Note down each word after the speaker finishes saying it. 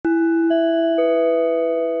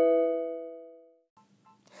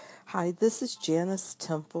Hi, this is Janice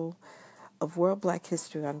Temple of World Black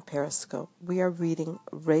History on Periscope. We are reading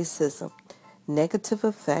Racism, Negative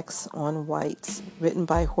Effects on Whites, written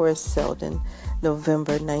by Horace Seldon,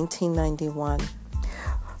 November 1991.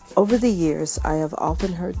 Over the years, I have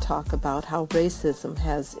often heard talk about how racism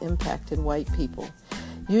has impacted white people.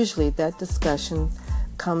 Usually that discussion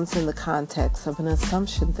comes in the context of an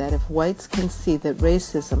assumption that if whites can see that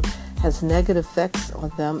racism has negative effects on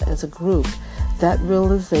them as a group, that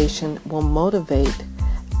realization will motivate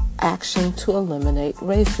action to eliminate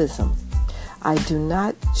racism. I do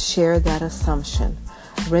not share that assumption.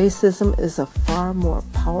 Racism is a far more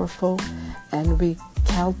powerful and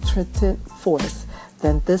recalcitrant force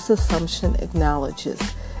than this assumption acknowledges,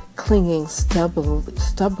 clinging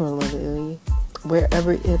stubbornly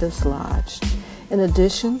wherever it is lodged. In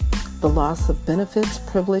addition, the loss of benefits,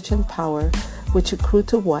 privilege, and power which accrue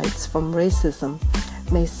to whites from racism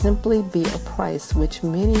may simply be a price which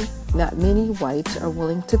not many whites are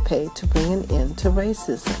willing to pay to bring an end to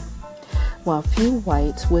racism. While few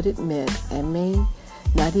whites would admit and may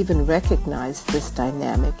not even recognize this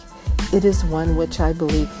dynamic, it is one which I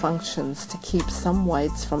believe functions to keep some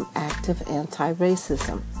whites from active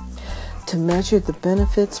anti-racism. To measure the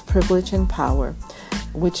benefits, privilege, and power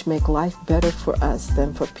which make life better for us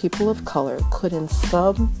than for people of color could in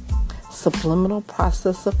some subliminal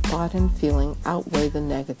process of thought and feeling outweigh the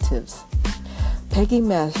negatives. Peggy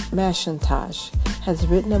McIntosh has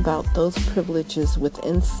written about those privileges with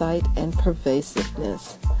insight and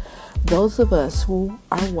pervasiveness. Those of us who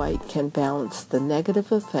are white can balance the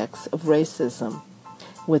negative effects of racism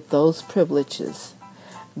with those privileges.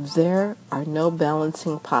 There are no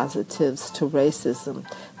balancing positives to racism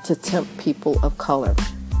to tempt people of color.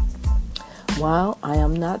 While I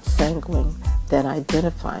am not sanguine that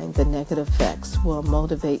identifying the negative effects will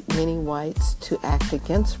motivate many whites to act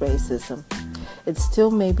against racism, it still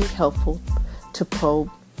may be helpful to probe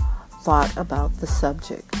thought about the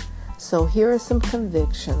subject. So here are some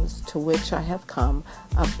convictions to which I have come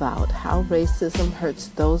about how racism hurts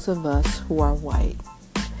those of us who are white.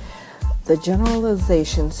 The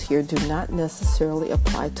generalizations here do not necessarily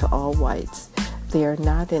apply to all whites. They are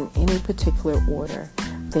not in any particular order.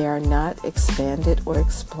 They are not expanded or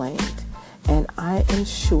explained. And I am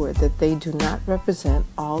sure that they do not represent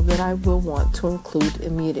all that I will want to include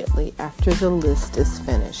immediately after the list is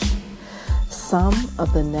finished. Some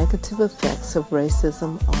of the negative effects of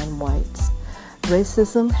racism on whites.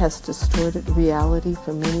 Racism has distorted reality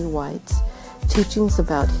for many whites. Teachings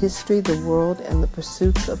about history, the world, and the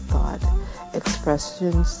pursuits of thought,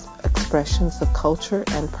 expressions of culture,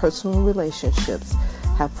 and personal relationships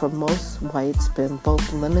have for most whites been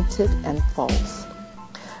both limited and false.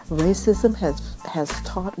 Racism has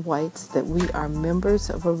taught whites that we are members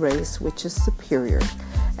of a race which is superior,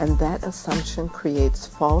 and that assumption creates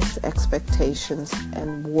false expectations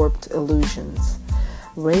and warped illusions.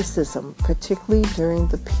 Racism, particularly during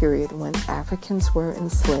the period when Africans were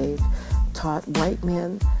enslaved, taught white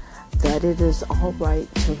men that it is all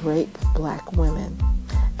right to rape black women,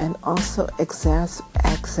 and also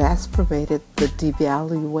exasperated the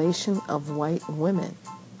devaluation of white women.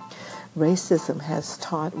 Racism has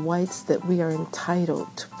taught whites that we are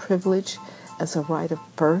entitled to privilege as a right of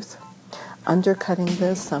birth, undercutting the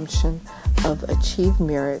assumption of achieved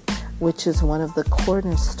merit, which is one of the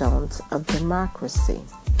cornerstones of democracy.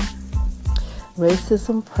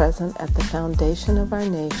 Racism, present at the foundation of our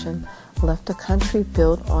nation, left a country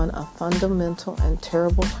built on a fundamental and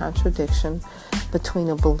terrible contradiction between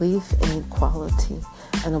a belief in equality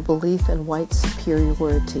and a belief in white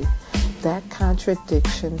superiority. That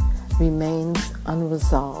contradiction remains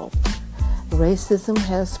unresolved. Racism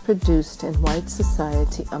has produced in white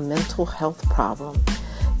society a mental health problem.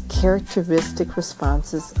 Characteristic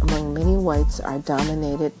responses among many whites are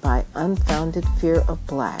dominated by unfounded fear of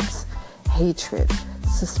blacks, hatred,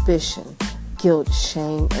 suspicion, guilt,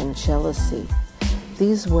 shame, and jealousy.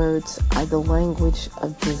 These words are the language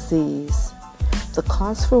of disease. The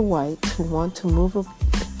cost for whites who want to move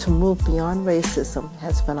beyond racism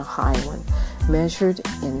has been a high one, measured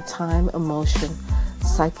in time, emotion,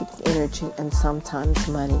 psychic energy, and sometimes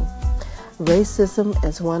money. Racism,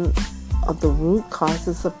 as one of the root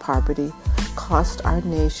causes of poverty, cost our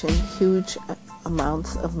nation huge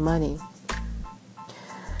amounts of money,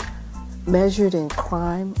 measured in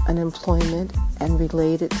crime, unemployment, and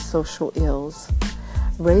related social ills.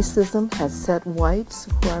 Racism has set whites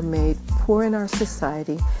who are made poor in our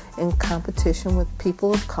society in competition with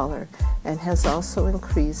people of color, and has also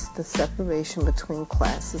increased the separation between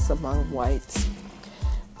classes among whites.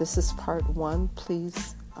 This is part 1.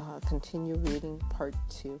 Please continue reading part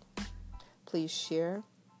 2. Please share,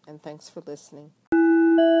 and thanks for listening.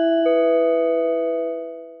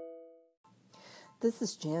 This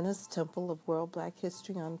is Janice Temple of World Black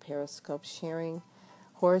History on Periscope sharing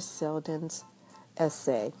Horace Seldon's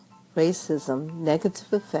essay, Racism,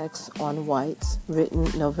 Negative Effects on Whites, written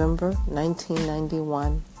November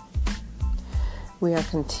 1991. We are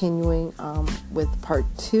continuing with part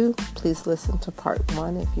 2. Please listen to part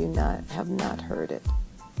 1 if you have not heard it.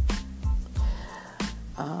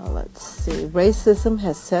 Let's see. Racism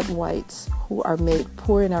has set whites who are made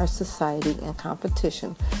poor in our society in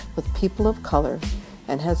competition with people of color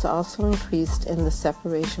and has also increased in the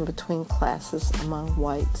separation between classes among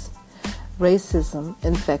whites. Racism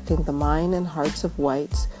infecting the mind and hearts of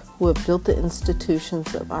whites who have built the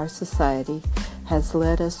institutions of our society has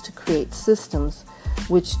led us to create systems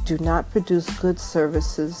which do not produce goods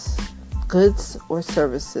or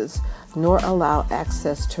services, nor allow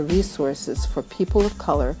access to resources for people of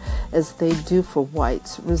color as they do for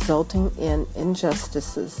whites, resulting in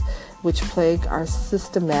injustices which plague our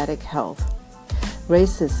systematic health.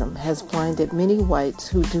 Racism has blinded many whites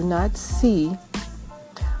who do not see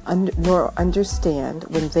nor understand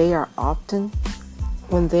when they are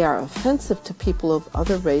offensive to people of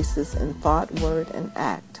other races in thought, word, and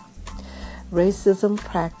act. Racism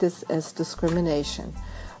practiced as discrimination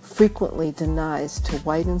frequently denies to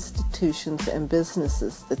white institutions and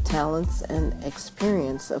businesses the talents and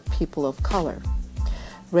experience of people of color.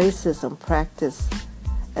 Racism practiced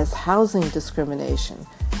as housing discrimination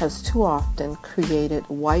has too often created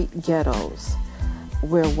white ghettos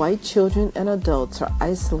where white children and adults are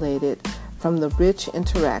isolated from the rich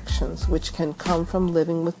interactions which can come from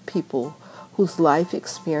living with people whose life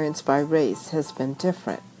experience by race has been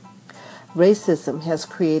different. Racism has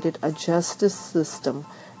created a justice system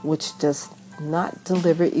which does not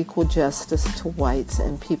deliver equal justice to whites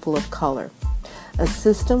and people of color, a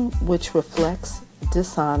system which reflects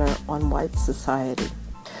dishonor on white society.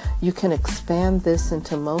 You can expand this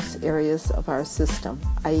into most areas of our system,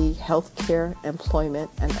 i.e. healthcare, employment,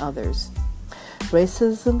 and others.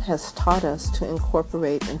 Racism has taught us to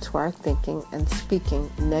incorporate into our thinking and speaking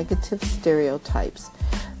negative stereotypes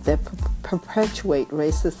that perpetuate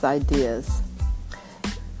racist ideas.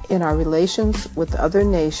 In our relations with other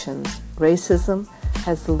nations, racism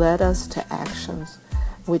has led us to actions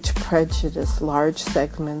which prejudice large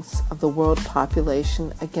segments of the world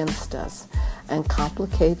population against us and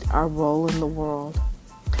complicate our role in the world.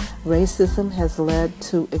 Racism has led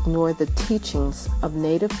to ignore the teachings of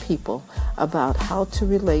Native people about how to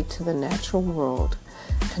relate to the natural world,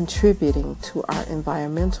 contributing to our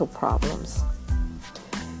environmental problems.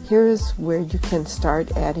 Here is where you can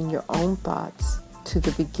start adding your own thoughts to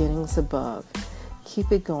the beginnings above.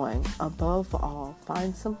 Keep it going. Above all,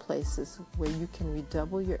 find some places where you can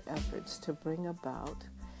redouble your efforts to bring about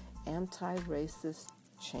anti-racist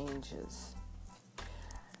changes.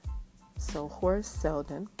 So Horace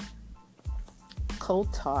Seldon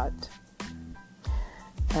co-taught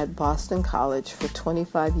at Boston College for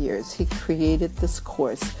 25 years. He created this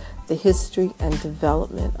course, The History and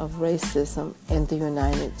Development of Racism in the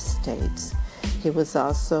United States. He was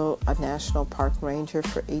also a National Park Ranger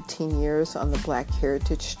for 18 years on the Black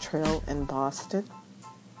Heritage Trail in Boston.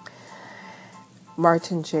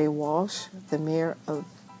 Martin J. Walsh, the mayor of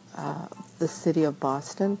the city of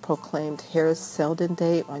Boston, proclaimed Horace Seldon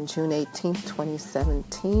Day on June 18,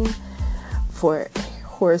 2017 for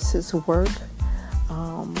Horace's work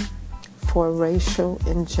for racial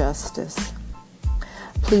injustice.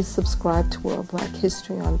 Please subscribe to World Black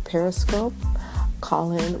History on Periscope.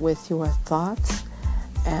 Call in with your thoughts.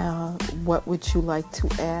 What would you like to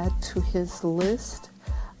add to his list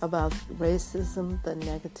about racism, the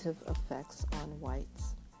negative effects on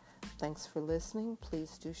whites? Thanks for listening.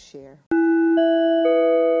 Please do share.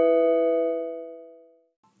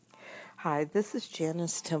 Hi, this is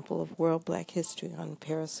Janice Temple of World Black History on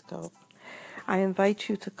Periscope. I invite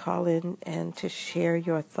you to call in and to share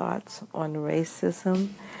your thoughts on racism,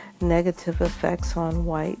 negative effects on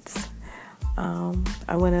whites.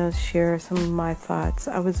 I want to share some of my thoughts.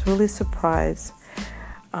 I was really surprised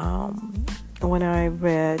when I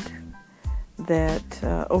read that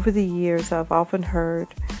over the years I've often heard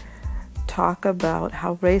talk about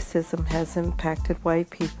how racism has impacted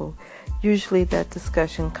white people. Usually that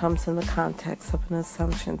discussion comes in the context of an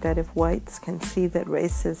assumption that if whites can see that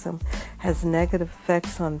racism has negative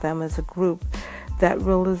effects on them as a group, that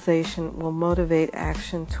realization will motivate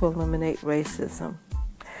action to eliminate racism.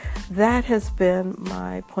 That has been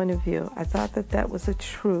my point of view. I thought that that was a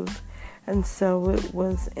truth, and so it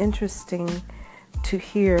was interesting to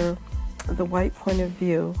hear the white point of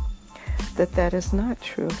view that that is not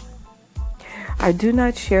true. I do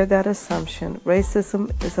not share that assumption.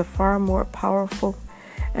 Racism is a far more powerful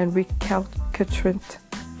and recalcitrant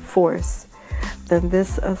force, then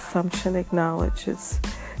this assumption acknowledges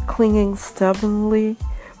clinging stubbornly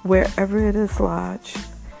wherever it is lodged.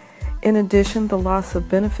 In addition, the loss of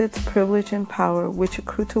benefits, privilege, and power which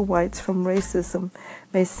accrue to whites from racism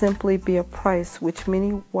may simply be a price which many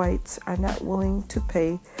whites are not willing to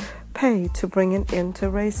pay to bring an end to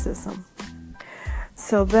racism.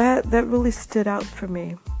 So that really stood out for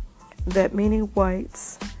me, that many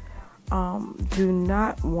whites do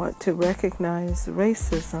not want to recognize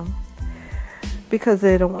racism because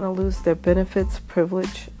they don't want to lose their benefits,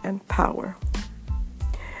 privilege, and power.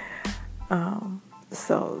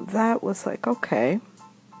 So that was like, okay,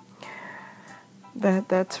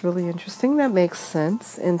 that's really interesting. That makes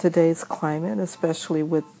sense in today's climate, especially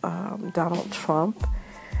with Donald Trump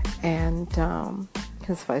and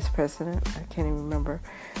his vice president. I can't even remember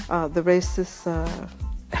the racist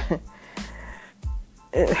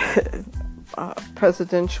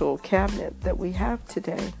presidential cabinet that we have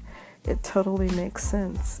today. It totally makes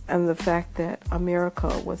sense. And the fact that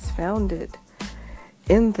America was founded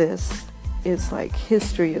in this is like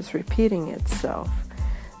history is repeating itself.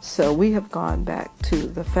 So we have gone back to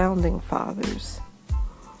the founding fathers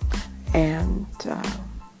and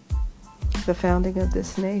the founding of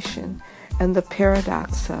this nation and the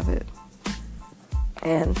paradox of it.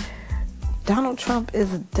 And Donald Trump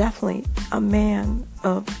is definitely a man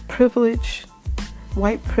of privilege,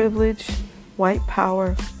 white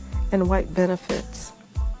power, and white benefits.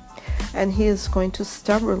 And he is going to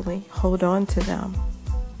stubbornly hold on to them.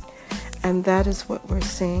 And that is what we're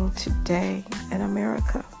seeing today in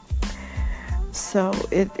America. So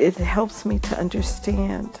it helps me to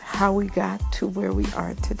understand how we got to where we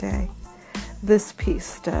are today. This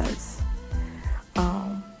piece does.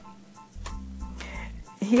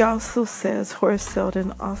 He also says, Horace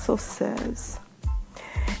Seldon also says,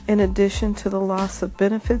 in addition to the loss of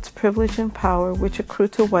benefits, privilege, and power which accrue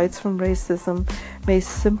to whites from racism may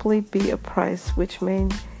simply be a price which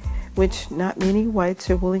not many whites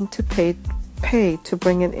are willing to pay to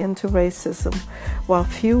bring an end to racism, while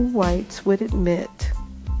few whites would admit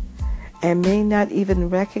and may not even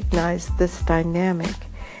recognize this dynamic.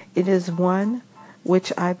 It is one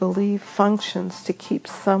which I believe functions to keep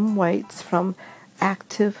some whites from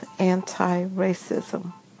active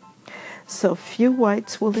anti-racism. So few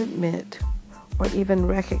whites will admit or even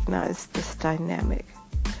recognize this dynamic.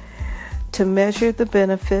 To measure the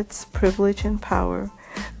benefits, privilege, and power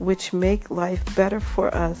which make life better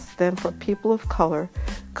for us than for people of color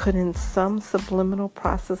could in some subliminal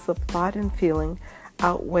process of thought and feeling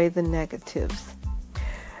outweigh the negatives.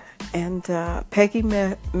 And Peggy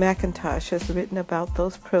McIntosh has written about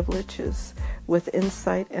those privileges with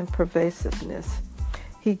insight and pervasiveness.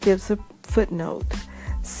 He gives a footnote.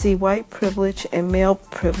 See White Privilege and Male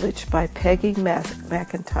Privilege by Peggy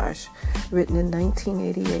McIntosh, written in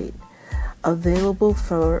 1988. Available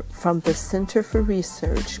from the Center for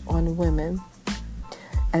Research on Women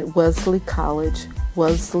at Wellesley College,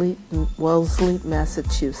 Wellesley,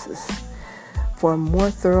 Massachusetts. For a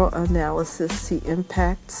more thorough analysis, see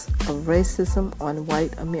Impacts of Racism on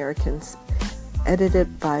White Americans,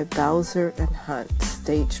 edited by Bowser and Hunt,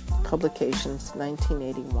 Stage Publications,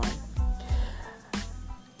 1981.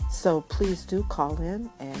 So please do call in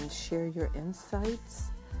and share your insights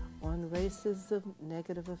on racism,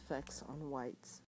 negative effects on whites.